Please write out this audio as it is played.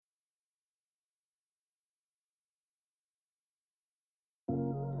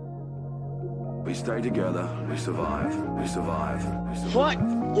We stay together, we survive, we survive, we survive.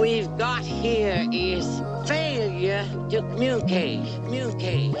 What we've got here is failure to communicate.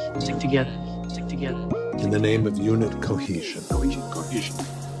 Stick together. In the name of unit cohesion.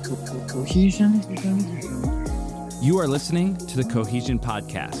 Cohesion. You are listening to the Cohesion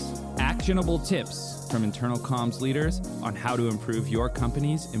Podcast. Actionable tips from internal comms leaders on how to improve your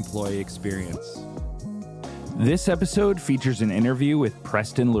company's employee experience. This episode features an interview with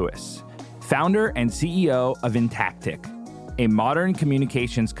Preston Lewis, founder and CEO of Intactic, a modern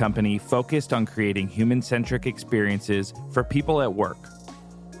communications company focused on creating human-centric experiences for people at work.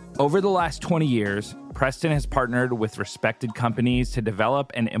 Over the last 20 years, Preston has partnered with respected companies to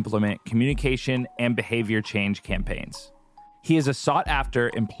develop and implement communication and behavior change campaigns. He is a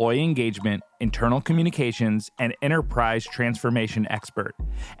sought-after employee engagement, internal communications, and enterprise transformation expert,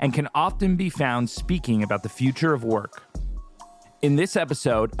 and can often be found speaking about the future of work. In this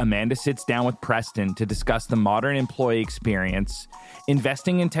episode, Amanda sits down with Preston to discuss the modern employee experience,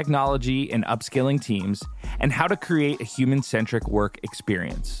 investing in technology and upskilling teams, and how to create a human-centric work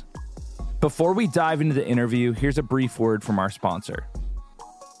experience. Before we dive into the interview, here's a brief word from our sponsor.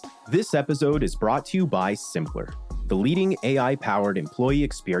 This episode is brought to you by Simpler, the leading AI-powered employee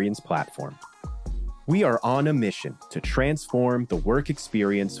experience platform. We are on a mission to transform the work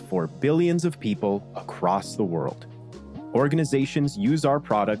experience for billions of people across the world. Organizations use our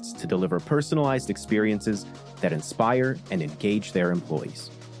products to deliver personalized experiences that inspire and engage their employees.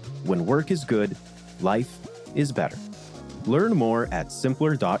 When work is good, life is better. Learn more at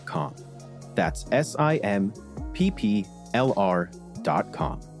simpler.com. That's SIMPPLR.com.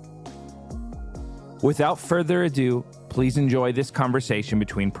 Without further ado, please enjoy this conversation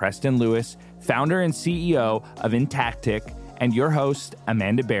between Preston Lewis, founder and CEO of Intactic, and your host,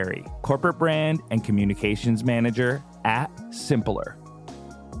 Amanda Berry, corporate brand and communications manager at Simpler.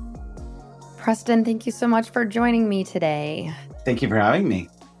 Preston, thank you so much for joining me today. Thank you for having me.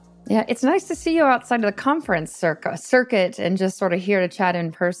 Yeah, it's nice to see you outside of the conference circuit and just sort of here to chat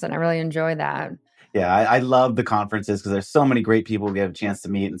in person. I really enjoy that. Yeah, I love the conferences because there's so many great people we have a chance to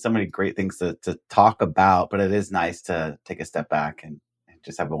meet and so many great things to talk about. But it is nice to take a step back and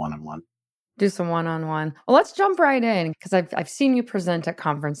just have a one-on-one. Do some one-on-one. Well, let's jump right in because I've seen you present at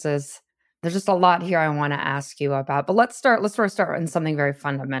conferences. There's just a lot here I want to ask you about. But let's start in something very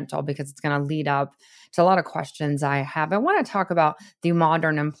fundamental because it's going to lead up to a lot of questions I have. I want to talk about the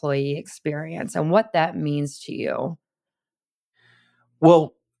modern employee experience and what that means to you.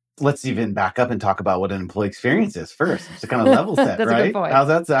 Well, let's even back up and talk about what an employee experience is first, to kind of level set, That's right? a good point. How's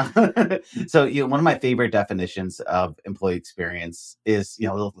that sound? So, one of my favorite definitions of employee experience is,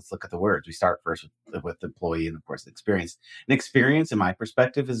 let's look at the words. We start first with employee and, of course, experience. An experience, in my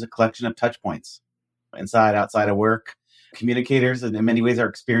perspective, is a collection of touch points inside, outside of work. Communicators, and in many ways, are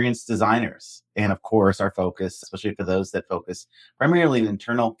experienced designers. And, of course, our focus, especially for those that focus primarily in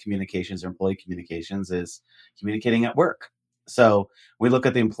internal communications or employee communications, is communicating at work. So we look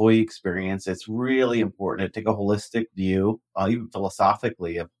at the employee experience. It's really important to take a holistic view, even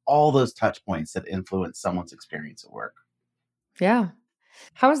philosophically, of all those touch points that influence someone's experience at work. Yeah.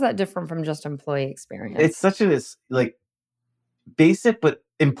 How is that different from just employee experience? It's such a basic but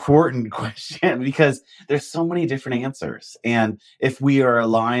important question because there's so many different answers. And if we are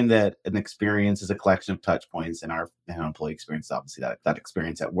aligned that an experience is a collection of touch points in our employee experience, obviously that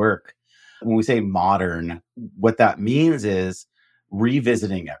experience at work. When we say modern, what that means is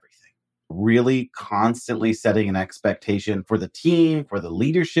revisiting everything, really constantly setting an expectation for the team, for the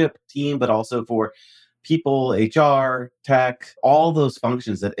leadership team, but also for people, HR, tech, all those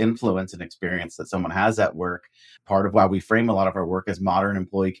functions that influence an experience that someone has at work. Part of why we frame a lot of our work as modern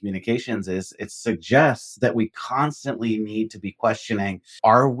employee communications is it suggests that we constantly need to be questioning,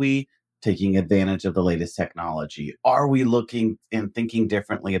 are we taking advantage of the latest technology? Are we looking and thinking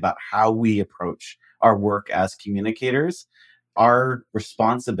differently about how we approach our work as communicators? Our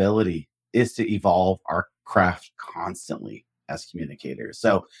responsibility is to evolve our craft constantly as communicators.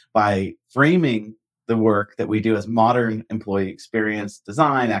 So by framing the work that we do as modern employee experience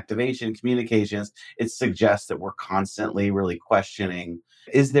design, activation, communications, it suggests that we're constantly really questioning,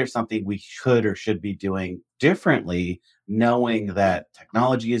 is there something we should or should be doing differently, knowing that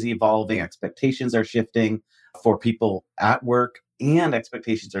technology is evolving, expectations are shifting for people at work, and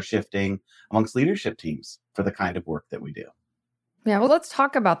expectations are shifting amongst leadership teams for the kind of work that we do. Yeah, well, let's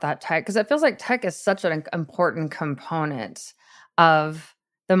talk about that tech because it feels like tech is such an important component of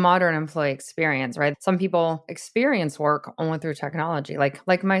the modern employee experience, right? Some people experience work only through technology,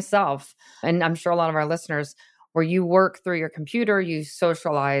 like myself. And I'm sure a lot of our listeners, where you work through your computer, you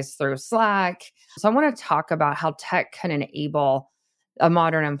socialize through Slack. So I want to talk about how tech can enable a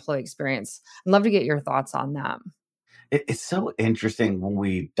modern employee experience? I'd love to get your thoughts on that. It's so interesting when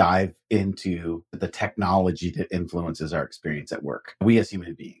we dive into the technology that influences our experience at work, we as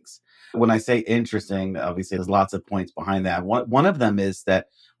human beings. When I say interesting, obviously there's lots of points behind that. One of them is that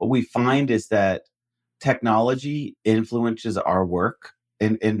what we find is that technology influences our work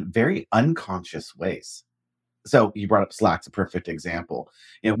in very unconscious ways. So you brought up Slack's a perfect example.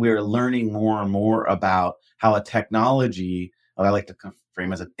 We're learning more and more about how a technology, what I like to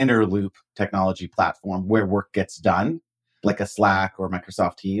frame as an inner loop technology platform where work gets done, like a Slack or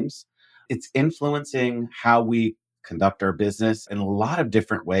Microsoft Teams. It's influencing how we conduct our business in a lot of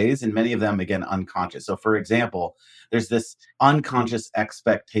different ways, and many of them, again, unconscious. So for example, there's this unconscious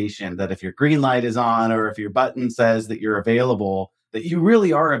expectation that if your green light is on or if your button says that you're available, that you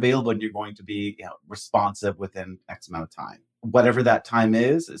really are available and you're going to be responsive within X amount of time. Whatever that time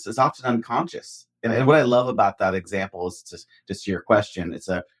is often unconscious. And what I love about that example is just to your question, it's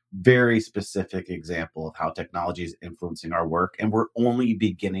a very specific example of how technology is influencing our work. And we're only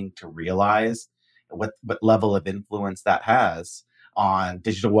beginning to realize what level of influence that has on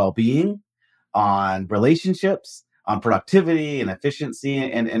digital well-being, on relationships, on productivity and efficiency,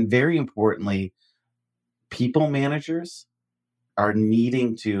 and very importantly, people managers are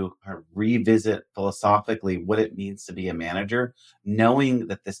needing to revisit philosophically what it means to be a manager, knowing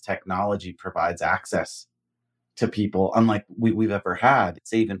that this technology provides access to people unlike we've ever had,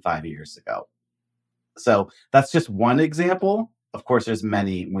 say even 5 years ago. So that's just one example. Of course, there's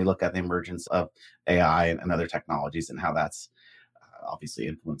many when we look at the emergence of AI and other technologies and how that's obviously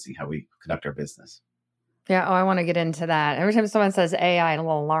influencing how we conduct our business. Yeah, I want to get into that. Every time someone says AI, a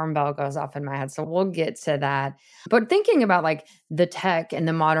little alarm bell goes off in my head. So we'll get to that. But thinking about like the tech and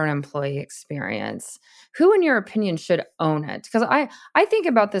the modern employee experience, who in your opinion should own it? Because I think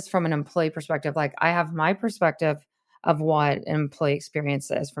about this from an employee perspective. Like I have my perspective of what an employee experience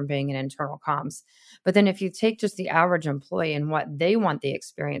is from being in internal comms. But then if you take just the average employee and what they want the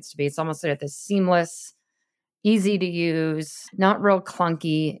experience to be, it's almost like this seamless, easy to use, not real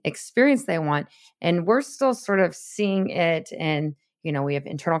clunky experience they want. And we're still sort of seeing it in, we have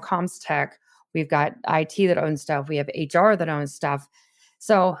internal comms tech, we've got IT that owns stuff, we have HR that owns stuff.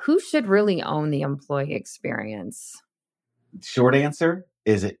 So who should really own the employee experience? Short answer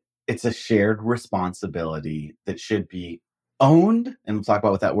is it's a shared responsibility that should be owned. And we'll talk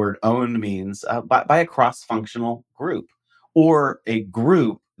about what that word owned means by a cross-functional group or a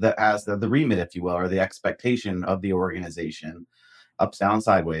group that has the remit, if you will, or the expectation of the organization, ups, down,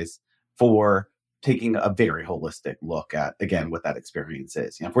 sideways, for taking a very holistic look at, again, what that experience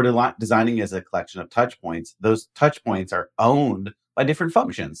is. If we're designing as a collection of touch points, those touch points are owned by different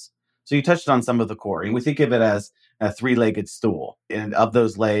functions. So you touched on some of the core, and we think of it as a three-legged stool. And of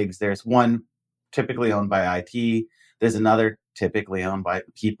those legs, there's one typically owned by IT, there's another typically owned by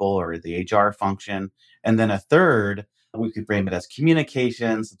people or the HR function, and then a third, we could frame it as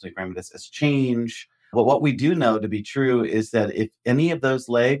communications, we frame it as change. But what we do know to be true is that if any of those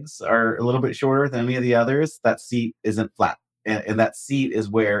legs are a little bit shorter than any of the others, that seat isn't flat. And that seat is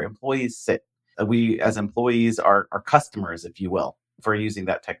where employees sit. We as employees are customers, if you will, for using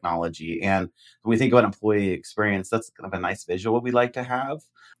that technology. And when we think about employee experience, that's kind of a nice visual we like to have,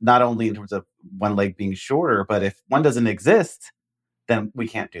 not only in terms of one leg being shorter, but if one doesn't exist, then we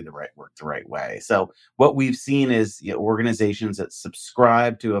can't do the right work the right way. So what we've seen is organizations that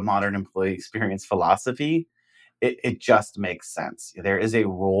subscribe to a modern employee experience philosophy, it just makes sense. There is a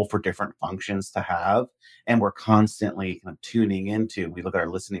role for different functions to have, and we're constantly kind of tuning into, we look at our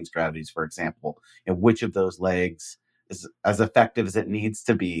listening strategies, for example, which of those legs is as effective as it needs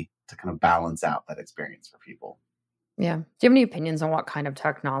to be to kind of balance out that experience for people. Yeah. Do you have any opinions on what kind of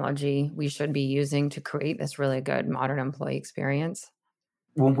technology we should be using to create this really good modern employee experience?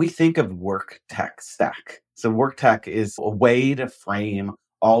 When we think of work tech stack, so work tech is a way to frame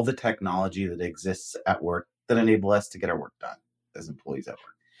all the technology that exists at work that enable us to get our work done as employees at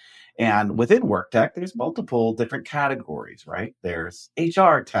work. And within work tech, there's multiple different categories, right? There's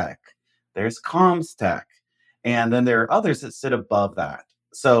HR tech, there's comms tech, and then there are others that sit above that.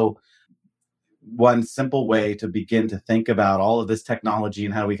 So one simple way to begin to think about all of this technology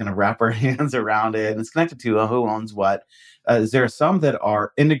and how we kind of wrap our hands around it, and it's connected to who owns what, is there are some that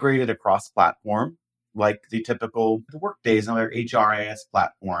are integrated across platform, like the typical Workdays and other HRIS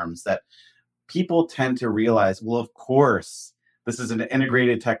platforms that people tend to realize, well, of course, this is an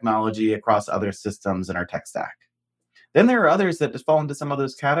integrated technology across other systems in our tech stack. Then there are others that just fall into some of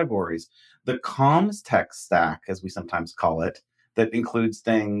those categories. The comms tech stack, as we sometimes call it, that includes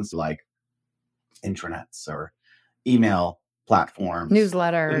things like intranets or email platforms,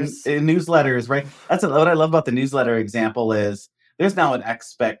 newsletters, newsletters, right? That's what I love about the newsletter example is there's now an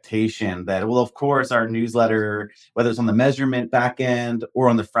expectation that, well, of course, our newsletter, whether it's on the measurement back end or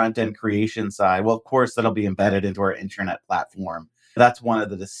on the front end creation side, well, of course, that'll be embedded into our intranet platform. That's one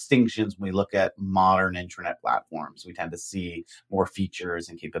of the distinctions when we look at modern intranet platforms. We tend to see more features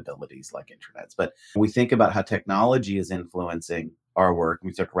and capabilities like intranets. But when we think about how technology is influencing our work, and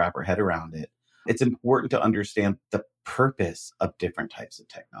we start to wrap our head around it, it's important to understand the purpose of different types of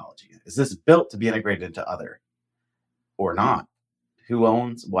technology. Is this built to be integrated into other or not? Who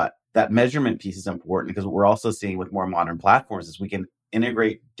owns what? That measurement piece is important because what we're also seeing with more modern platforms is we can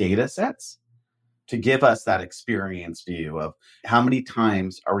integrate data sets to give us that experience view of how many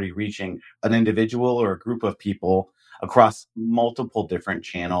times are we reaching an individual or a group of people across multiple different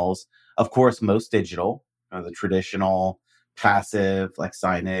channels. Of course, most digital, the traditional passive like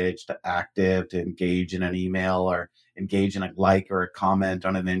signage to active to engage in an email or engage in a like or a comment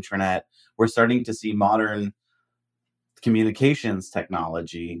on an intranet. We're starting to see modern communications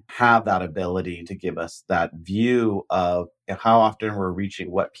technology have that ability to give us that view of how often we're reaching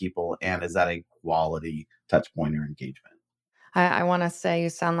what people and is that a quality touch point or engagement. I want to say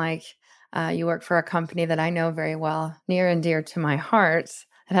you sound like you work for a company that I know very well, near and dear to my heart.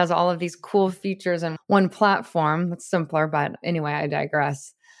 It has all of these cool features in one platform. That's simpler, but anyway, I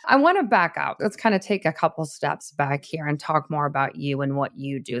digress. I want to back out. Let's kind of take a couple steps back here and talk more about you and what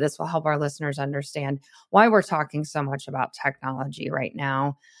you do. This will help our listeners understand why we're talking so much about technology right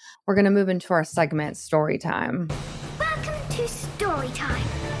now. We're going to move into our segment, Story Time. Welcome to Story Time.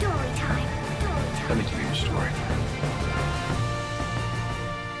 Story Time. Story Time. Let me tell you a story.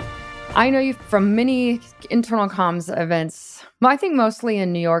 I know you from many internal comms events. Well, I think mostly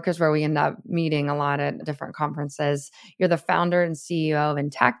in New York is where we end up meeting a lot at different conferences. You're the founder and CEO of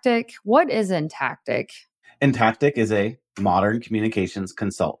Intactic. What is Intactic? Intactic is a modern communications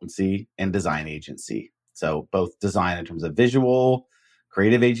consultancy and design agency. So both design in terms of visual,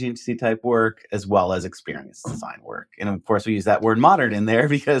 creative agency type work, as well as experience design work. And of course, we use that word modern in there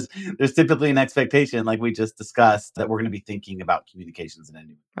because there's typically an expectation, like we just discussed, that we're going to be thinking about communications in a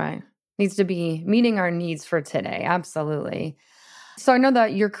new way. Right. Needs to be meeting our needs for today. Absolutely. So I know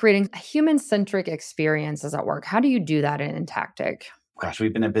that you're creating human-centric experiences at work. How do you do that in Intactic? Gosh,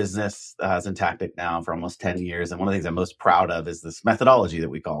 we've been in business as Intactic now for almost 10 years. And one of the things I'm most proud of is this methodology that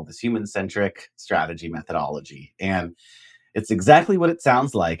we call this human-centric strategy methodology. And it's exactly what it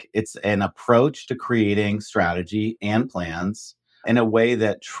sounds like. It's an approach to creating strategy and plans in a way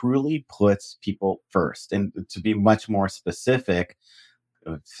that truly puts people first. And to be much more specific,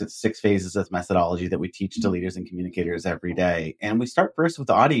 6 phases of methodology that we teach to leaders and communicators every day. And we start first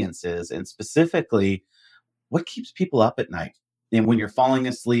with audiences and specifically what keeps people up at night. And when you're falling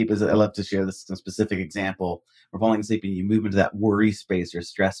asleep, I love to share this specific example. We're falling asleep and you move into that worry space or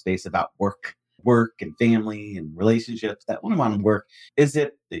stress space about work and family and relationships, that one-on-one work. Is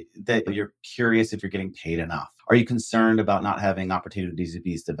it that you're curious if you're getting paid enough? Are you concerned about not having opportunities to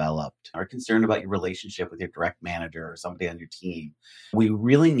be developed? Are you concerned about your relationship with your direct manager or somebody on your team? We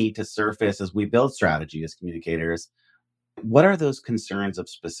really need to surface as we build strategy as communicators. What are those concerns of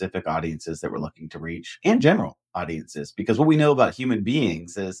specific audiences that we're looking to reach and general audiences? Because what we know about human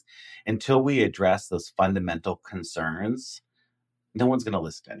beings is until we address those fundamental concerns, no one's going to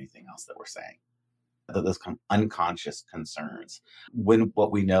listen to anything else that we're saying. Those unconscious concerns. When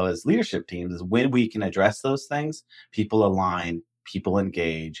what we know as leadership teams is when we can address those things, people align, people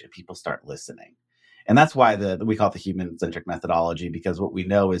engage, and people start listening. And that's why we call it the human-centric methodology, because what we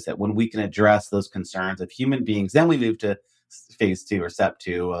know is that when we can address those concerns of human beings, then we move to phase 2 or step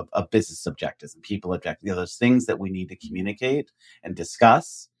 2 of business objectives and people objectives, those things that we need to communicate and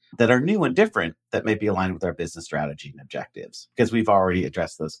discuss that are new and different that may be aligned with our business strategy and objectives, because we've already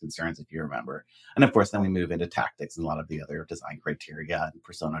addressed those concerns, if you remember. And of course, then we move into tactics and a lot of the other design criteria and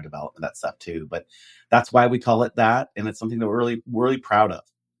persona development, that stuff too. But that's why we call it that. And it's something that we're really proud of.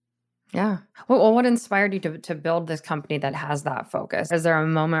 Yeah. Well, what inspired you to build this company that has that focus? Is there a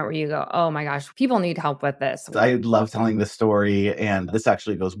moment where you go, oh my gosh, people need help with this? I love telling this story. And this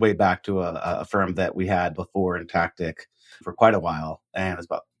actually goes way back to a firm that we had before Intactic for quite a while. And it's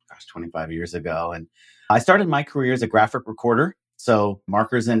about 25 years ago. And I started my career as a graphic recorder. So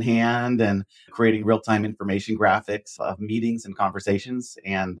markers in hand and creating real-time information graphics of meetings and conversations.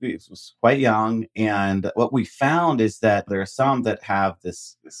 And it was quite young. And what we found is that there are some that have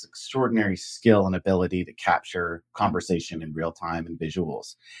this extraordinary skill and ability to capture conversation in real time and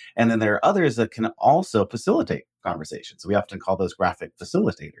visuals. And then there are others that can also facilitate conversations. We often call those graphic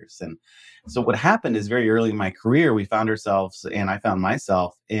facilitators. And so what happened is very early in my career, we found ourselves, and I found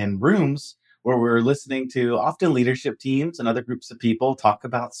myself in rooms where we're listening to often leadership teams and other groups of people talk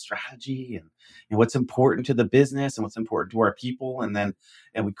about strategy and what's important to the business and what's important to our people. And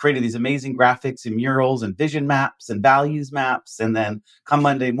we created these amazing graphics and murals and vision maps and values maps. And then come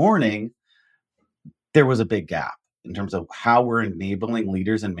Monday morning, there was a big gap in terms of how we're enabling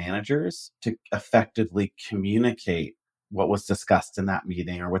leaders and managers to effectively communicate what was discussed in that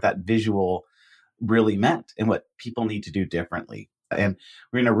meeting or what that visual really meant and what people need to do differently. And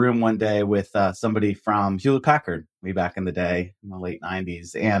we're in a room one day with somebody from Hewlett Packard way back in the day, in the late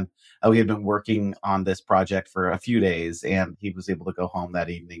 90s. And we had been working on this project for a few days. And he was able to go home that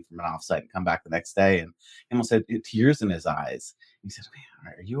evening from an offsite and come back the next day. And he almost had tears in his eyes. He said,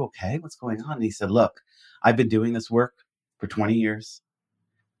 "Man, are you okay? What's going on?" And he said, "Look, I've been doing this work for 20 years,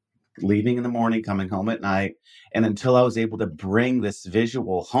 leaving in the morning, coming home at night. And until I was able to bring this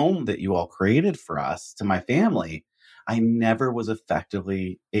visual home that you all created for us to my family, I never was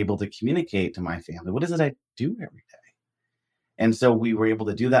effectively able to communicate to my family. What is it I do every day?" And so we were able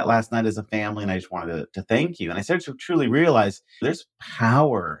to do that last night as a family. And I just wanted to thank you. And I started to truly realize there's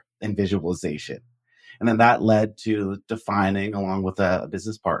power in visualization. And then that led to defining, along with a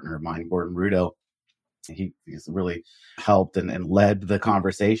business partner of mine, Gordon Rudo. He's really helped and led the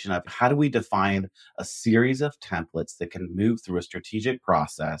conversation of how do we define a series of templates that can move through a strategic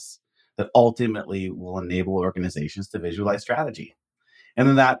process that ultimately will enable organizations to visualize strategy. And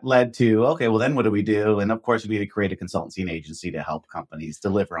then that led to, okay, well, then what do we do? And of course, we need to create a consultancy and agency to help companies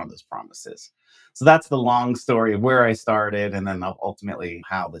deliver on those promises. So that's the long story of where I started and then ultimately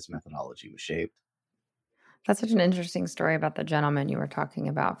how this methodology was shaped. That's such an interesting story about the gentleman you were talking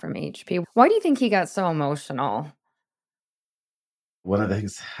about from HP. Why do you think he got so emotional? One of the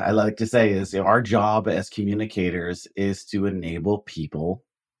things I like to say is, our job as communicators is to enable people,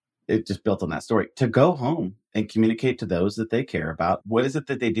 it just built on that story, to go home and communicate to those that they care about. What is it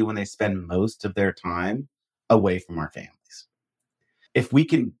that they do when they spend most of their time away from our families? If we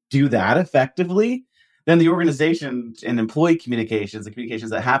can do that effectively, then the organization and employee communications, the communications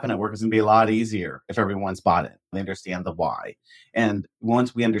that happen at work, is going to be a lot easier if everyone's bought it. They understand the why. And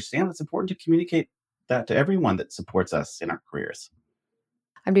once we understand, it's important to communicate that to everyone that supports us in our careers.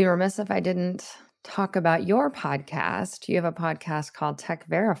 I'd be remiss if I didn't talk about your podcast. You have a podcast called Tech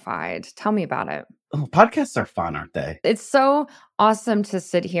Verified. Tell me about it. Oh, podcasts are fun, aren't they? It's so awesome to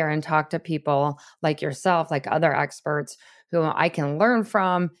sit here and talk to people like yourself, like other experts who I can learn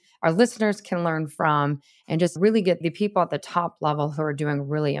from, our listeners can learn from, and just really get the people at the top level who are doing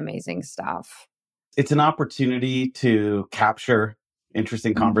really amazing stuff. It's an opportunity to capture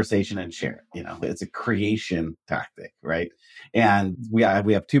interesting conversation and share it. It's a creation tactic, right? And we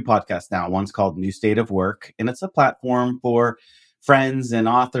have two podcasts now. One's called New State of Work, and it's a platform for friends and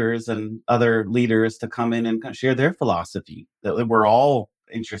authors and other leaders to come in and share their philosophy that we're all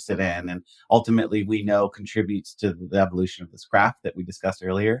interested in, and ultimately we know contributes to the evolution of this craft that we discussed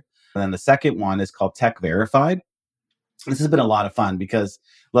earlier. And then the second one is called Tech Verified. This has been a lot of fun because,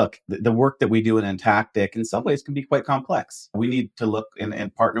 look, the work that we do in Intactic in some ways can be quite complex. We need to look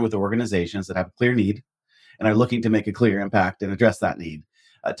and partner with organizations that have a clear need and are looking to make a clear impact and address that need.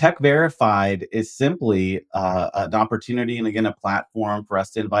 Tech Verified is simply an opportunity and, again, a platform for us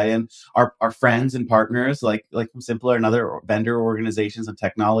to invite in our friends and partners like Simpler and other vendor organizations and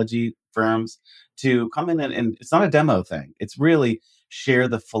technology firms to come in and it's not a demo thing. It's really share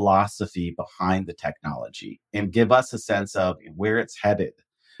the philosophy behind the technology and give us a sense of where it's headed.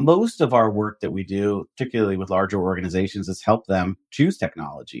 Most of our work that we do, particularly with larger organizations, is help them choose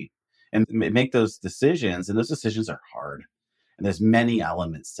technology and make those decisions. And those decisions are hard. And there's many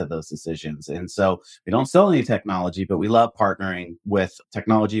elements to those decisions. And so we don't sell any technology, but we love partnering with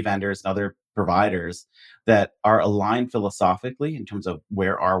technology vendors and other providers that are aligned philosophically in terms of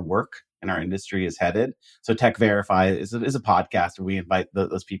where our work and our industry is headed. So Tech Verify is a podcast where we invite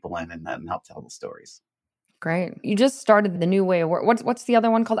those people in and help tell the stories. Great. You just started the new way of work. What's the other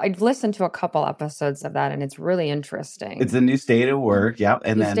one called? I've listened to a couple episodes of that, and it's really interesting. It's a New State of Work. Yeah.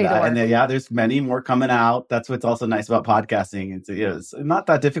 And then there's many more coming out. That's what's also nice about podcasting. It's not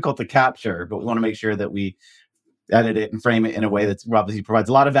that difficult to capture, but we want to make sure that we edit it and frame it in a way that's obviously provides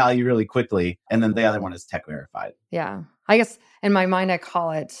a lot of value really quickly. And then the other one is Tech Verified. Yeah. I guess in my mind, I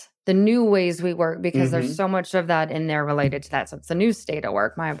call it the new ways we work because there's so much of that in there related to that. So it's the New State of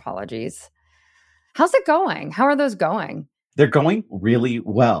Work. My apologies. How's it going? How are those going? They're going really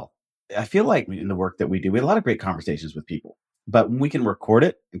well. I feel like in the work that we do, we have a lot of great conversations with people, but when we can record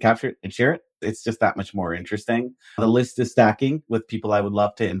it and capture it and share it, it's just that much more interesting. The list is stacking with people I would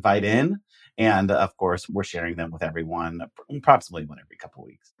love to invite in. And of course, we're sharing them with everyone, approximately one every couple of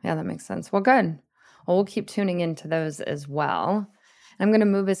weeks. Yeah, that makes sense. Well, good. Well, we'll keep tuning into those as well. I'm going to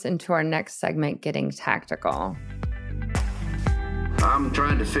move us into our next segment, Getting Tactical. I'm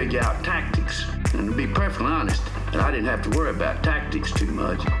trying to figure out tactics. And to be perfectly honest, I didn't have to worry about tactics too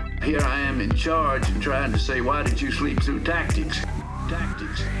much. Here I am in charge and trying to say, why did you sleep through tactics?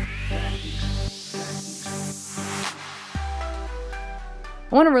 Tactics.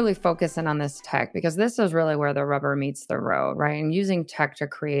 I want to really focus in on this tech because this is really where the rubber meets the road, right? And using tech to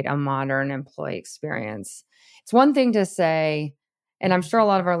create a modern employee experience. It's one thing to say, and I'm sure a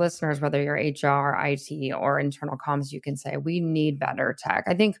lot of our listeners, whether you're HR, IT, or internal comms, you can say, we need better tech.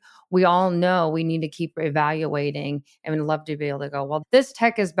 I think we all know we need to keep evaluating and would love to be able to go, well, this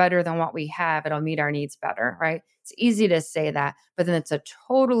tech is better than what we have. It'll meet our needs better, right? It's easy to say that, but then it's a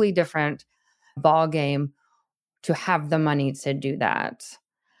totally different ball game to have the money to do that.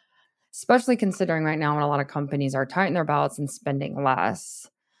 Especially considering right now when a lot of companies are tightening their belts and spending less.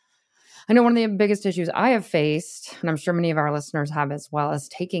 I know one of the biggest issues I have faced, and I'm sure many of our listeners have as well, is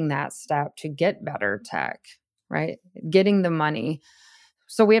taking that step to get better tech, right? Getting the money.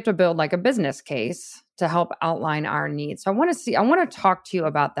 So we have to build like a business case to help outline our needs. So I want to talk to you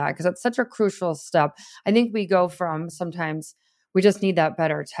about that because it's such a crucial step. I think we go from sometimes we just need that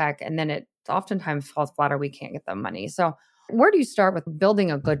better tech, and then it oftentimes falls flat or we can't get the money. So where do you start with building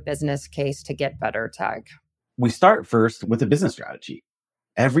a good business case to get better tech? We start first with a business strategy.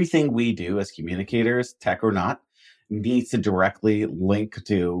 Everything we do as communicators, tech or not, needs to directly link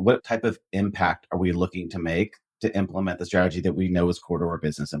to what type of impact are we looking to make to implement the strategy that we know is core to our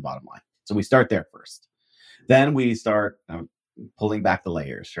business and bottom line. So we start there first. Then we start pulling back the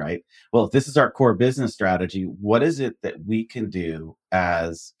layers, right? Well, if this is our core business strategy, what is it that we can do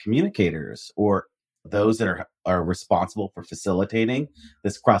as communicators or those that are responsible for facilitating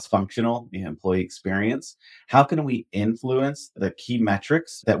this cross-functional employee experience? How can we influence the key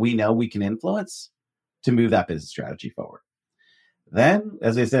metrics that we know we can influence to move that business strategy forward? Then,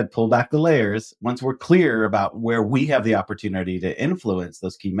 as I said, pull back the layers. Once we're clear about where we have the opportunity to influence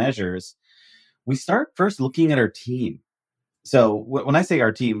those key measures, we start first looking at our team. So when I say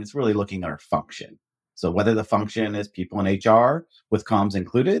our team, it's really looking at our function. So whether the function is people in HR with comms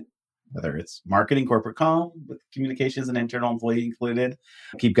included, whether it's marketing, corporate comm, with communications and internal employee included,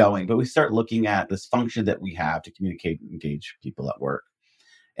 keep going. But we start looking at this function that we have to communicate and engage people at work.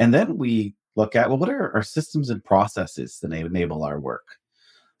 And then we look at, well, what are our systems and processes that enable our work?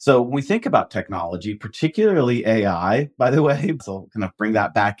 So when we think about technology, particularly AI, by the way, so I'll kind of bring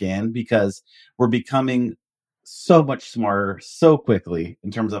that back in because we're becoming so much smarter so quickly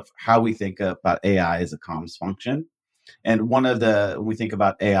in terms of how we think about AI as a comms function. And when we think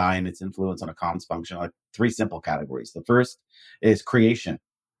about AI and its influence on a comms function, like three simple categories. The first is creation.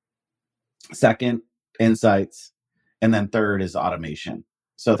 Second, insights. And then third is automation.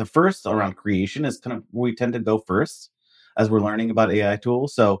 So the first around creation is kind of where we tend to go first as we're learning about AI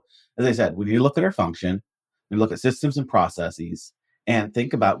tools. So as I said, we look at our function, we look at systems and processes and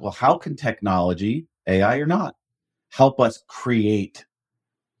think about, well, how can technology, AI or not, help us create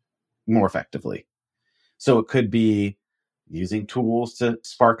more effectively? So it could be using tools to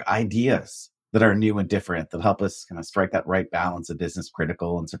spark ideas that are new and different that help us kind of strike that right balance of business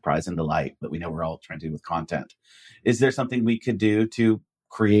critical and surprise and delight that we know we're all trying to do with content. Is there something we could do to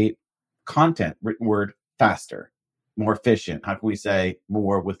create content, written word, faster, more efficient? How can we say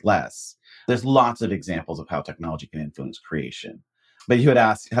more with less? There's lots of examples of how technology can influence creation. But you had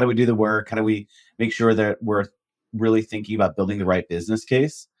asked, how do we do the work? How do we make sure that we're really thinking about building the right business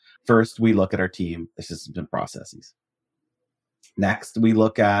case? First, we look at our team, the systems and processes. Next, we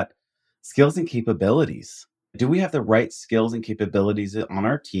look at skills and capabilities. Do we have the right skills and capabilities on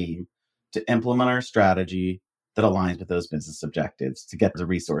our team to implement our strategy that aligns with those business objectives to get the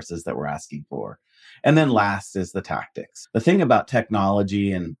resources that we're asking for? And then last is the tactics. The thing about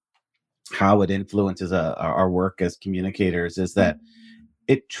technology and how it influences our work as communicators is that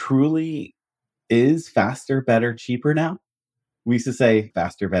it truly is faster, better, cheaper now. We used to say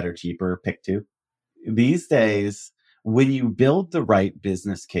faster, better, cheaper, pick two. These days, when you build the right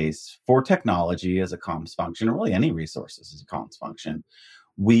business case for technology as a comms function, or really any resources as a comms function,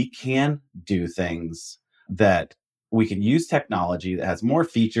 we can do things that we can use technology that has more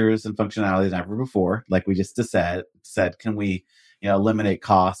features and functionality than ever before. Like we just said, can we eliminate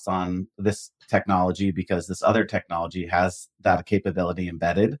costs on this technology because this other technology has that capability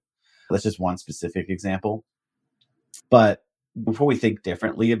embedded? That's just one specific example. But before we think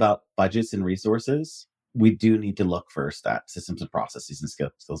differently about budgets and resources, we do need to look first at systems and processes and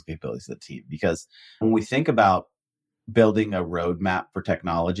skills and capabilities of the team. Because when we think about building a roadmap for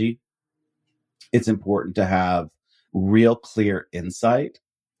technology, it's important to have real clear insight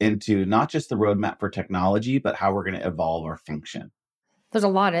into not just the roadmap for technology, but how we're going to evolve our function. There's a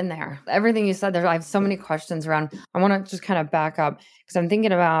lot in there. Everything you said there, I have so many questions around. I want to just kind of back up because I'm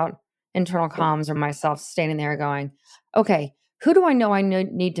thinking about internal comms or myself standing there going, okay, who do I know I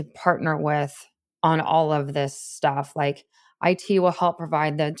need to partner with on all of this stuff? Like IT will help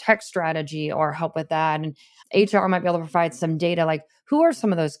provide the tech strategy or help with that. And HR might be able to provide some data. Like, who are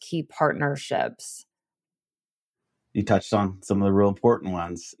some of those key partnerships? You touched on some of the real important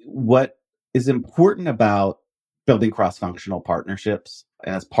ones. What is important about building cross-functional partnerships,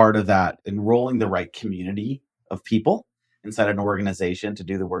 and as part of that, enrolling the right community of people inside an organization to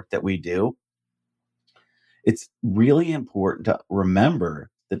do the work that we do, it's really important to remember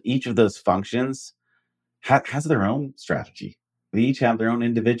that each of those functions has their own strategy. They each have their own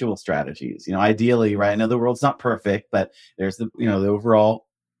individual strategies. Ideally, right? I know the world's not perfect, but there's the overall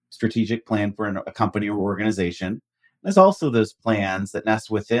strategic plan for a company or organization. There's also those plans that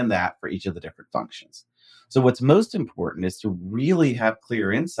nest within that for each of the different functions. So what's most important is to really have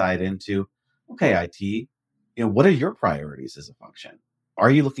clear insight into, okay, IT, what are your priorities as a function?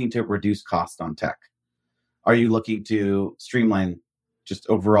 Are you looking to reduce cost on tech? Are you looking to streamline just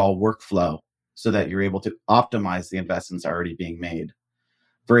overall workflow so that you're able to optimize the investments already being made?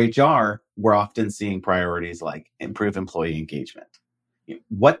 For HR, we're often seeing priorities like improve employee engagement.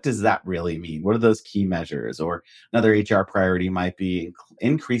 What does that really mean? What are those key measures? Or another HR priority might be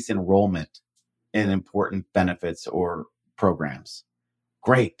increase enrollment in important benefits or programs.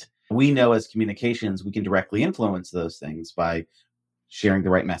 Great. We know as communications, we can directly influence those things by sharing the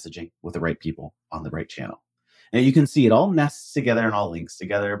right messaging with the right people on the right channel. Now you can see it all nests together and all links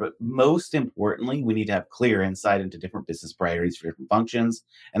together, but most importantly, we need to have clear insight into different business priorities for different functions,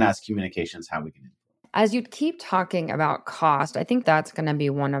 and as communications, how we can influence. As you keep talking about cost, I think that's going to be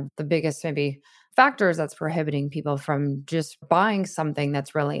one of the biggest maybe factors that's prohibiting people from just buying something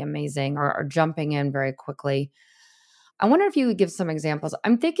that's really amazing or jumping in very quickly. I wonder if you could give some examples.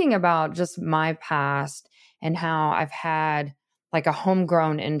 I'm thinking about just my past and how I've had like a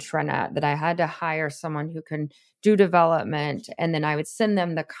homegrown intranet that I had to hire someone who can do development, and then I would send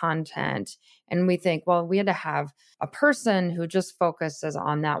them the content. And we think, well, we had to have a person who just focuses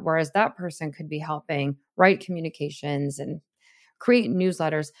on that, whereas that person could be helping write communications and create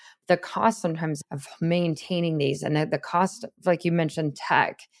newsletters. The cost sometimes of maintaining these and the cost, like you mentioned,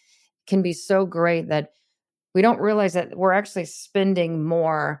 tech can be so great that we don't realize that we're actually spending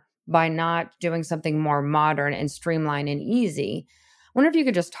more by not doing something more modern and streamlined and easy. I wonder if you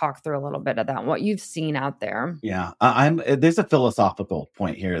could just talk through a little bit of that, what you've seen out there. Yeah, there's a philosophical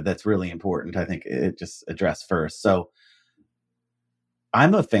point here that's really important. I think it just addressed first. So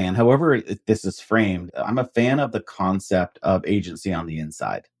I'm a fan, however this is framed, I'm a fan of the concept of agency on the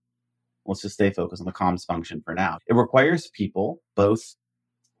inside. Let's just stay focused on the comms function for now. It requires people, both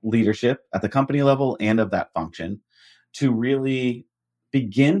leadership at the company level and of that function, to really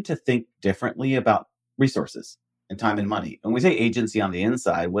begin to think differently about resources and time and money. When we say agency on the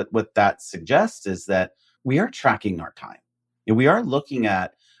inside, what that suggests is that we are tracking our time. We are looking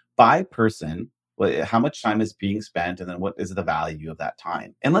at by person, how much time is being spent, and then what is the value of that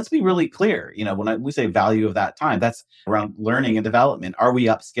time. And let's be really clear, when we say value of that time, that's around learning and development. Are we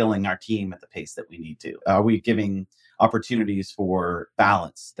upskilling our team at the pace that we need to? Are we giving opportunities for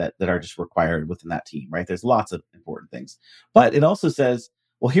balance that are just required within that team, right? There's lots of important things. But it also says,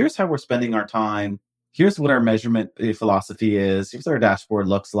 well, here's how we're spending our time. Here's what our measurement philosophy is. Here's what our dashboard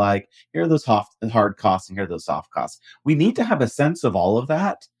looks like. Here are those hard costs, and here are those soft costs. We need to have a sense of all of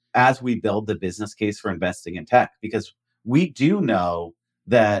that as we build the business case for investing in tech, because we do know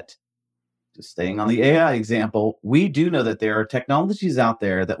that, just staying on the AI example, we do know that there are technologies out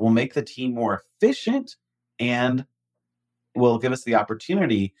there that will make the team more efficient and will give us the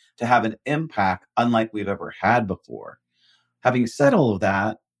opportunity to have an impact unlike we've ever had before. Having said all of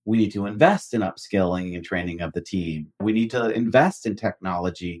that, we need to invest in upskilling and training of the team. We need to invest in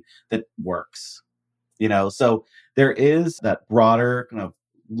technology that works. So there is that broader kind of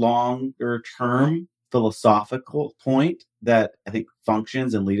longer term philosophical point that I think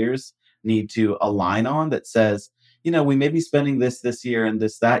functions and leaders need to align on, that says, we may be spending this year and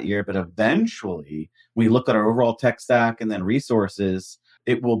that year, but eventually we look at our overall tech stack and then resources,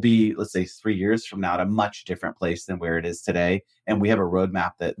 it will be, let's say 3 years from now, at a much different place than where it is today. And we have a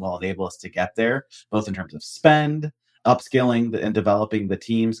roadmap that will enable us to get there, both in terms of spend, upskilling and developing the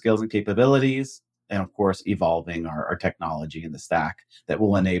team skills and capabilities, and of course, evolving our technology in the stack that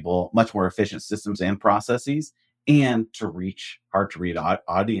will enable much more efficient systems and processes, and to reach hard to read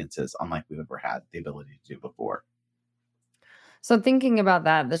audiences unlike we've ever had the ability to do before. So thinking about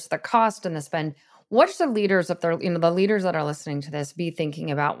that, there's the cost and the spend. What should leaders, if they're, the leaders that are listening to this, be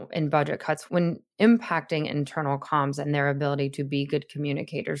thinking about in budget cuts when impacting internal comms and their ability to be good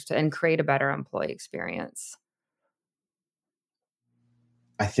communicators and create a better employee experience?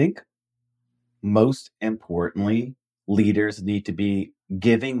 I think most importantly, leaders need to be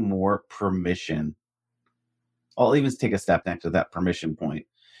giving more permission. I'll even take a step next to that permission point.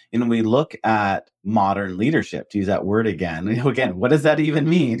 And when we look at modern leadership, to use that word again, what does that even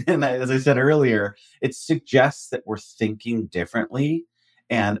mean? And as I said earlier, it suggests that we're thinking differently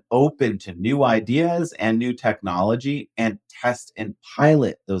and open to new ideas and new technology, and test and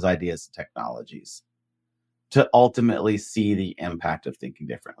pilot those ideas and technologies to ultimately see the impact of thinking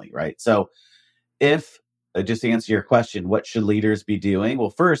differently, right? So if, just to answer your question, what should leaders be doing?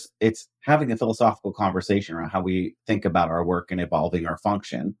 Well, first, it's having a philosophical conversation around how we think about our work and evolving our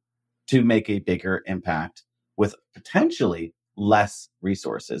function to make a bigger impact with potentially less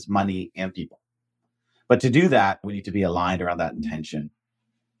resources, money, and people. But to do that, we need to be aligned around that intention.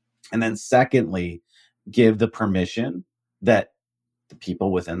 And then secondly, give the permission that the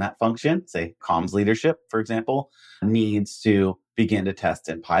people within that function, say comms leadership, for example, needs to begin to test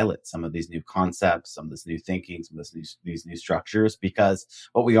and pilot some of these new concepts, some of this new thinking, some of these new structures, because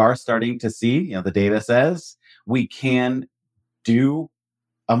what we are starting to see, the data says we can do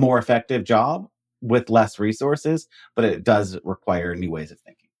a more effective job with less resources, but it does require new ways of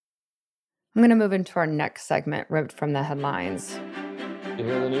thinking. I'm going to move into our next segment, ripped from the headlines. You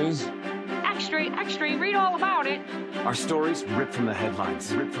hear the news? Extra, read all about it. Our stories ripped from the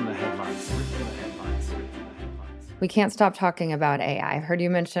headlines, ripped from the headlines, ripped from the headlines, ripped from the headlines. We can't stop talking about AI. I've heard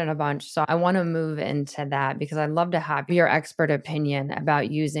you mention it a bunch, so I want to move into that because I'd love to have your expert opinion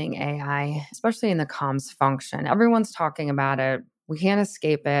about using AI, especially in the comms function. Everyone's talking about it. We can't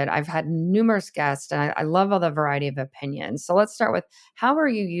escape it. I've had numerous guests, and I love all the variety of opinions. So let's start with, how are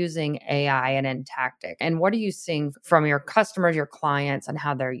you using AI and Intactic? And what are you seeing from your customers, your clients, and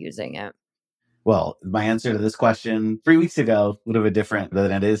how they're using it? Well, my answer to this question 3 weeks ago would have been different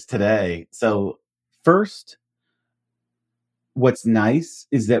than it is today. So first, what's nice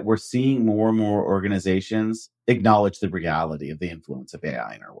is that we're seeing more and more organizations acknowledge the reality of the influence of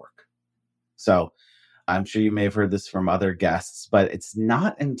AI in our work. So I'm sure you may have heard this from other guests, but it's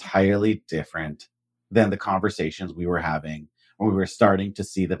not entirely different than the conversations we were having when we were starting to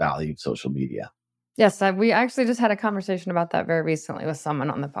see the value of social media. Yes, we actually just had a conversation about that very recently with someone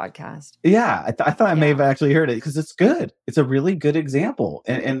on the podcast. Yeah, I thought I may have actually heard it because it's good. It's a really good example.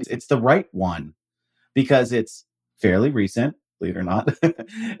 And it's the right one because it's fairly recent, believe it or not.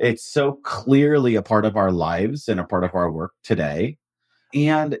 It's so clearly a part of our lives and a part of our work today.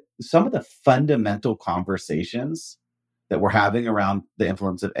 And some of the fundamental conversations that we're having around the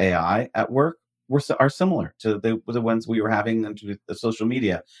influence of AI at work are similar to the ones we were having into the social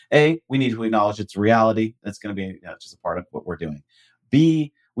media. A, we need to acknowledge its reality. That's going to be just a part of what we're doing.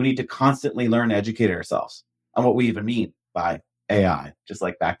 B, we need to constantly learn and educate ourselves on what we even mean by AI, just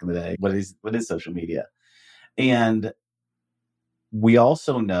like back in the day. What is social media? And we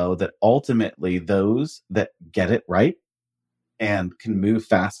also know that ultimately those that get it right and can move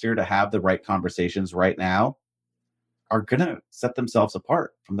faster to have the right conversations right now are going to set themselves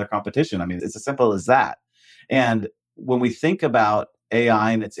apart from their competition. I mean, it's as simple as that. And when we think about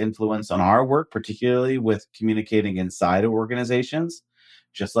AI and its influence on our work, particularly with communicating inside of organizations,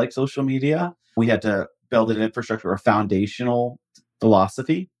 just like social media, we had to build an infrastructure, a foundational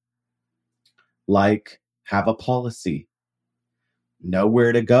philosophy, like have a policy, know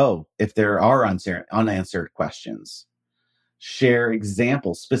where to go if there are unanswered questions, share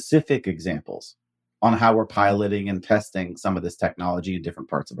examples, specific examples on how we're piloting and testing some of this technology in different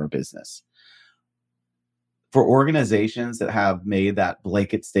parts of our business. For organizations that have made that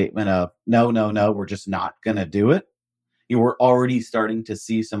blanket statement of, no, we're just not going to do it, we're already starting to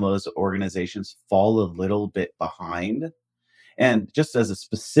see some of those organizations fall a little bit behind. And just as a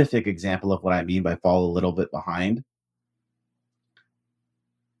specific example of what I mean by fall a little bit behind,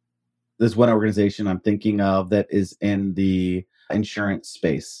 there's one organization I'm thinking of that is in the insurance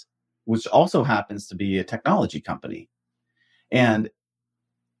space, which also happens to be a technology company. And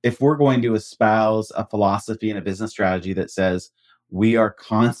if we're going to espouse a philosophy and a business strategy that says we are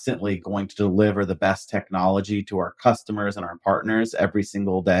constantly going to deliver the best technology to our customers and our partners every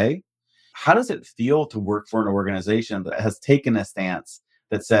single day, how does it feel to work for an organization that has taken a stance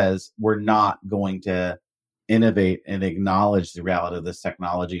that says we're not going to innovate and acknowledge the reality of this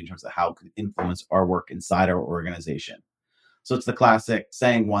technology in terms of how it can influence our work inside our organization? So it's the classic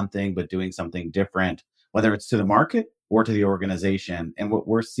saying one thing, but doing something different, whether it's to the market or to the organization. And what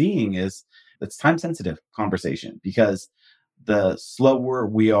we're seeing is it's time sensitive conversation because the slower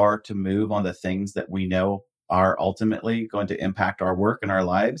we are to move on the things that we know are ultimately going to impact our work and our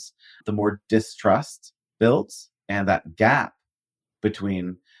lives, the more distrust builds, and that gap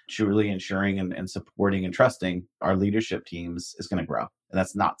between truly ensuring and supporting and trusting our leadership teams is going to grow. And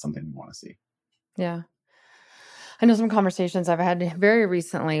that's not something we want to see. Yeah. I know some conversations I've had very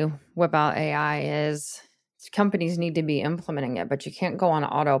recently about AI is companies need to be implementing it, but you can't go on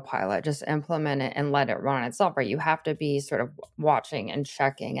autopilot, just implement it and let it run itself, right? You have to be sort of watching and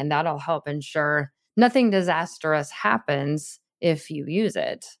checking, and that'll help ensure nothing disastrous happens if you use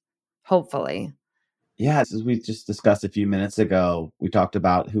it, hopefully. Yeah, as we just discussed a few minutes ago, we talked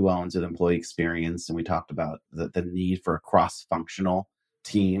about who owns an employee experience, and we talked about the need for a cross-functional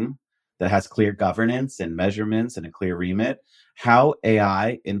team that has clear governance and measurements and a clear remit. How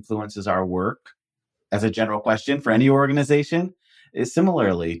AI influences our work as a general question for any organization is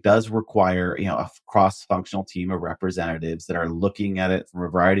similarly does require a cross-functional team of representatives that are looking at it from a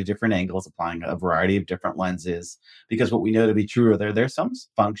variety of different angles, applying a variety of different lenses. Because what we know to be true, there's some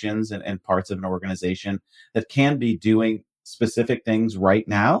functions and parts of an organization that can be doing specific things right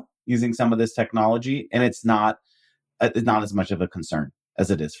now using some of this technology, and it's not as much of a concern as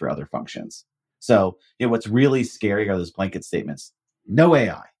it is for other functions. So what's really scary are those blanket statements. No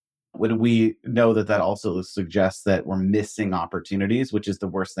AI. When we know that also suggests that we're missing opportunities, which is the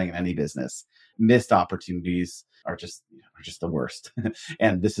worst thing in any business. Missed opportunities are just the worst.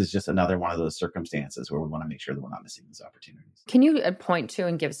 And this is just another one of those circumstances where we want to make sure that we're not missing those opportunities. Can you point to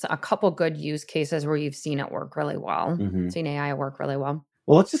and give a couple good use cases where you've seen it work really well, seen AI work really well?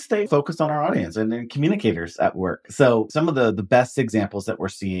 Well, let's just stay focused on our audience and communicators at work. So some of the best examples that we're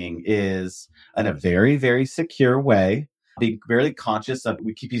seeing is in a very, very secure way, being very conscious of,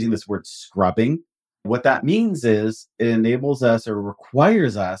 we keep using this word scrubbing. What that means is it enables us or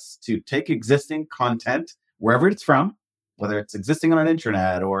requires us to take existing content, wherever it's from, whether it's existing on an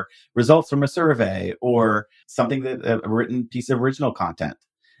intranet or results from a survey or something that a written piece of original content,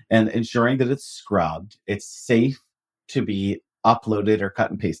 and ensuring that it's scrubbed, it's safe to be uploaded or cut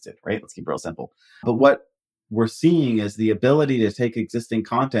and pasted, right? Let's keep it real simple. But what we're seeing is the ability to take existing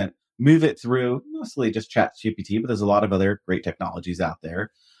content, move it through, not necessarily just ChatGPT, but there's a lot of other great technologies out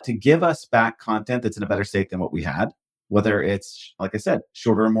there to give us back content that's in a better state than what we had, whether it's, like I said,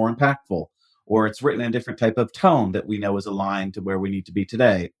 shorter and more impactful, or it's written in a different type of tone that we know is aligned to where we need to be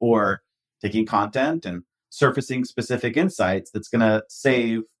today, or taking content and surfacing specific insights that's going to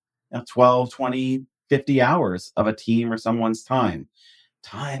save 12, 20, 50 hours of a team or someone's time.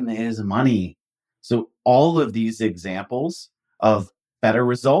 Time is money. So all of these examples of better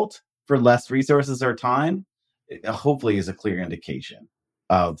result for less resources or time, hopefully is a clear indication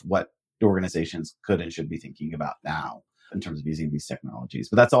of what organizations could and should be thinking about now in terms of using these technologies.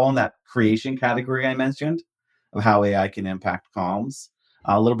 But that's all in that creation category I mentioned of how AI can impact comms.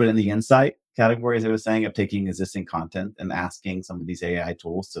 A little bit in the insight category, as I was saying, of taking existing content and asking some of these AI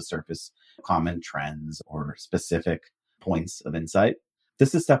tools to surface common trends or specific points of insight.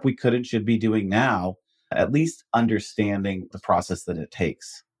 This is stuff we could and should be doing now, at least understanding the process that it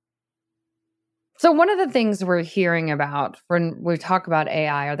takes. So one of the things we're hearing about when we talk about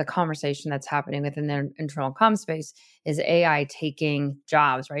AI, or the conversation that's happening within the internal comm space, is AI taking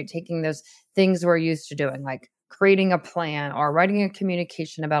jobs, right? Taking those things we're used to doing, like creating a plan or writing a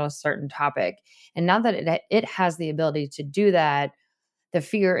communication about a certain topic. And now that it has the ability to do that, the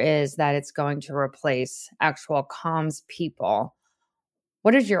fear is that it's going to replace actual comms people.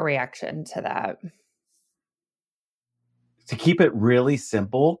 What is your reaction to that? To keep it really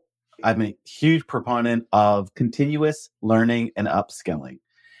simple, I'm a huge proponent of continuous learning and upskilling.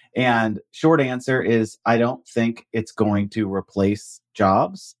 And short answer is, I don't think it's going to replace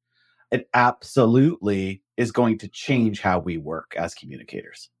jobs. It absolutely is going to change how we work as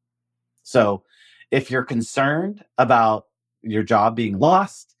communicators. So if you're concerned about your job being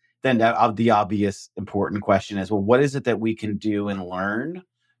lost, then the obvious important question is, well, what is it that we can do and learn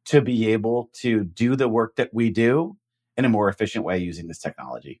to be able to do the work that we do in a more efficient way using this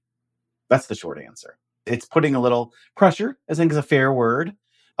technology? That's the short answer. It's putting a little pressure, I think is a fair word,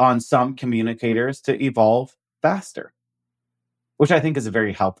 on some communicators to evolve faster, which I think is a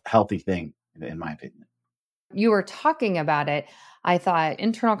very healthy thing, in my opinion. You were talking about it. I thought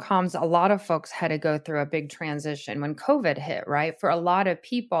internal comms, a lot of folks had to go through a big transition when COVID hit, right? For a lot of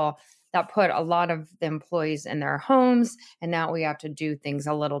people, that put a lot of the employees in their homes, and now we have to do things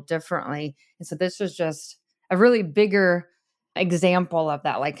a little differently. And so this was just a really bigger example of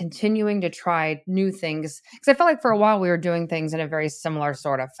that, like continuing to try new things. Because I felt like for a while we were doing things in a very similar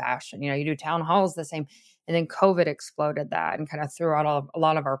sort of fashion. You do town halls the same. And then COVID exploded that and kind of threw out a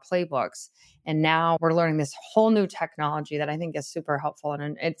lot of our playbooks. And now we're learning this whole new technology that I think is super helpful.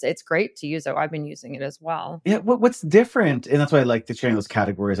 And it's great to use it. I've been using it as well. Yeah, what's different, and that's why I like to share those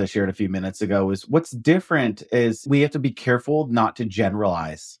categories I shared a few minutes ago, is what's different is we have to be careful not to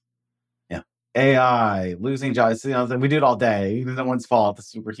generalize. Yeah. AI, losing jobs, we do it all day. No one's fault, it's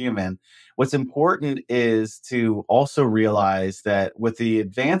superhuman. What's important is to also realize that with the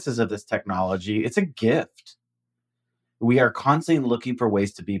advances of this technology, it's a gift. We are constantly looking for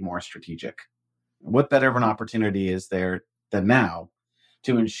ways to be more strategic. What better of an opportunity is there than now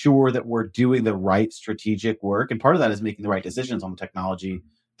to ensure that we're doing the right strategic work? And part of that is making the right decisions on the technology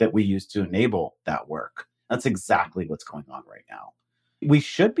that we use to enable that work. That's exactly what's going on right now. We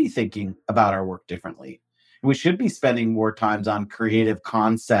should be thinking about our work differently. We should be spending more times on creative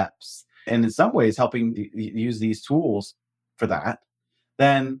concepts and in some ways helping use these tools for that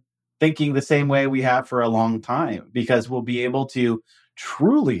than thinking the same way we have for a long time, because we'll be able to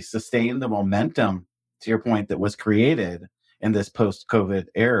truly sustain the momentum, to your point, that was created in this post-COVID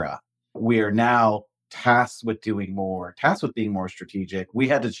era. We are now tasked with doing more, tasked with being more strategic. We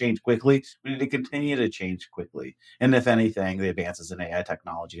had to change quickly. We need to continue to change quickly. And if anything, the advances in AI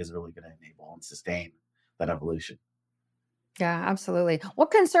technology is really going to enable and sustain that evolution. Yeah, absolutely.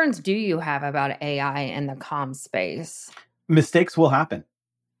 What concerns do you have about AI in the comm space? Mistakes will happen.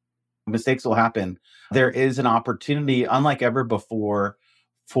 Mistakes will happen. There is an opportunity, unlike ever before,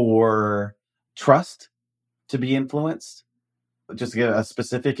 for trust to be influenced. Just to give a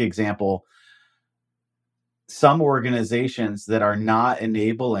specific example, some organizations that are not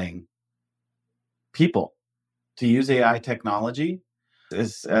enabling people to use AI technology,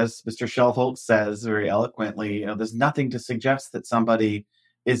 as Mr. Shelfholtz says very eloquently, there's nothing to suggest that somebody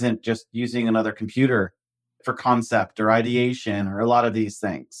isn't just using another computer for concept or ideation or a lot of these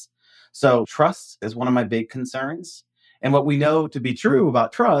things. So trust is one of my big concerns. And what we know to be true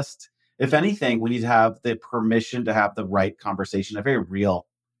about trust, if anything, we need to have the permission to have the right conversation, a very real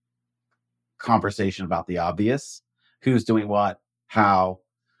conversation about the obvious. Who's doing what, how,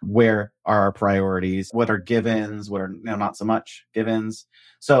 where are our priorities, what are givens, what are not so much givens.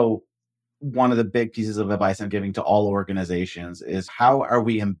 So one of the big pieces of advice I'm giving to all organizations is, how are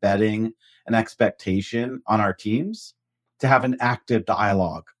we embedding an expectation on our teams to have an active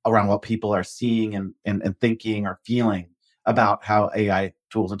dialogue around what people are seeing and thinking or feeling about how AI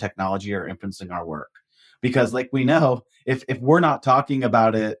tools and technology are influencing our work? Because like we know, if we're not talking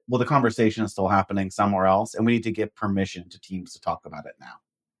about it, well, the conversation is still happening somewhere else, and we need to give permission to teams to talk about it now.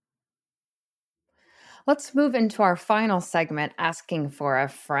 Let's move into our final segment, asking for a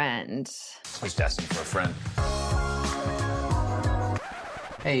friend. Just asking for a friend.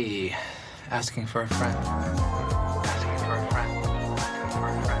 Hey, asking for a friend. Asking for a friend.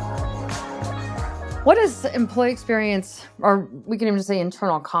 What is employee experience, or we can even say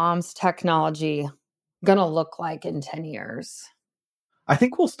internal comms technology, going to look like in 10 years? I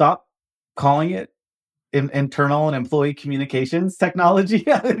think we'll stop calling it internal and employee communications technology.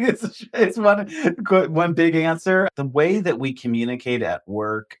 it's one big answer. The way that we communicate at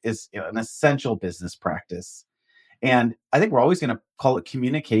work is an essential business practice. And I think we're always going to call it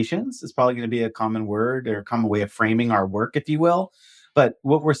communications. It's probably going to be a common word or a common way of framing our work, if you will. But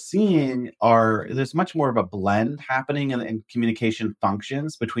what we're seeing there's much more of a blend happening in communication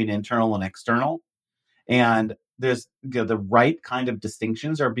functions between internal and external. And there's the right kind of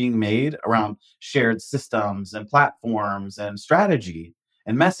distinctions are being made around shared systems and platforms and strategy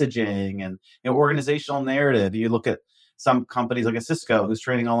and messaging and organizational narrative. You look at some companies like a Cisco, who's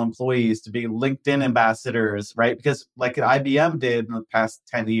training all employees to be LinkedIn ambassadors, right? Because like IBM did in the past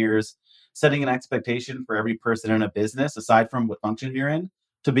 10 years, setting an expectation for every person in a business, aside from what function you're in,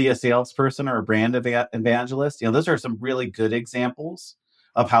 to be a salesperson or a brand evangelist. Those are some really good examples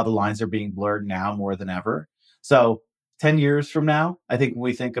of how the lines are being blurred now more than ever. So 10 years from now, I think when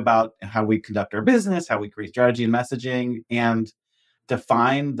we think about how we conduct our business, how we create strategy and messaging, and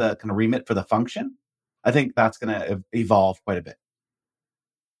define the kind of remit for the function, I think that's going to evolve quite a bit.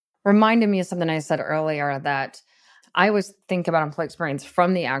 Reminded me of something I said earlier, that I always think about employee experience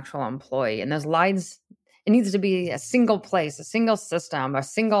from the actual employee, and those lines, it needs to be a single place, a single system, a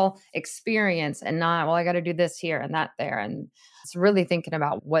single experience, and not, well, I got to do this here and that there. And it's really thinking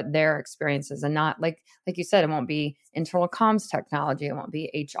about what their experience is, and not like you said, it won't be internal comms technology. It won't be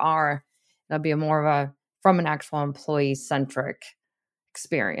HR. It'll be more of from an actual employee centric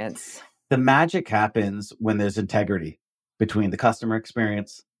experience. The magic happens when there's integrity between the customer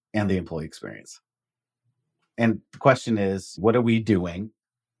experience and the employee experience. And the question is, what are we doing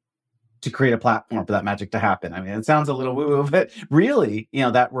to create a platform for that magic to happen. I mean, it sounds a little woo-woo, but really,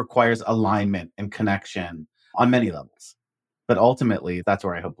 that requires alignment and connection on many levels. But ultimately, that's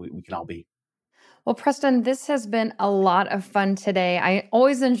where I hope we can all be. Well, Preston, this has been a lot of fun today. I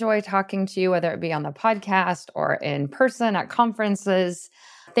always enjoy talking to you, whether it be on the podcast or in person at conferences.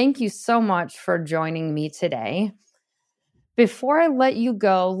 Thank you so much for joining me today. Before I let you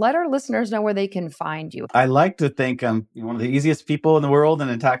go, let our listeners know where they can find you. I like to think I'm one of the easiest people in the world,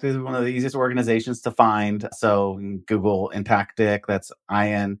 and Intactic is one of the easiest organizations to find. So Google Intactic, that's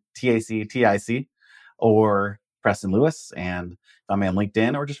INTACTIC, or Preston Lewis, and I'm on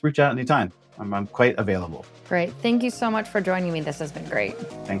LinkedIn, or just reach out anytime. I'm quite available. Great. Thank you so much for joining me. This has been great.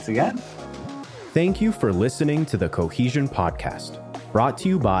 Thanks again. Thank you for listening to the Cohesion Podcast, brought to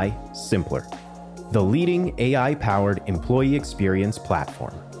you by Simpler, the leading AI-powered employee experience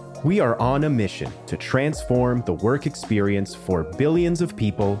platform. We are on a mission to transform the work experience for billions of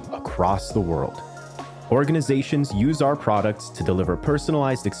people across the world. Organizations use our products to deliver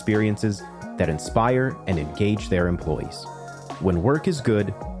personalized experiences that inspire and engage their employees. When work is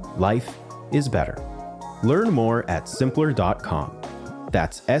good, life is better. Learn more at simpler.com.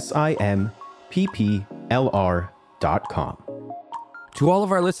 That's SIMPPLR.com. To all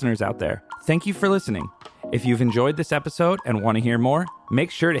of our listeners out there, thank you for listening. If you've enjoyed this episode and want to hear more, make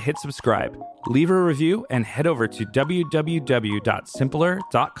sure to hit subscribe, leave a review, and head over to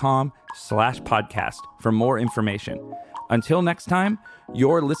www.simpler.com/podcast for more information. Until next time,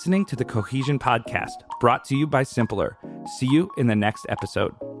 you're listening to the Cohesion Podcast, brought to you by Simpler. See you in the next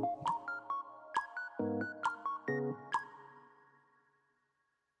episode.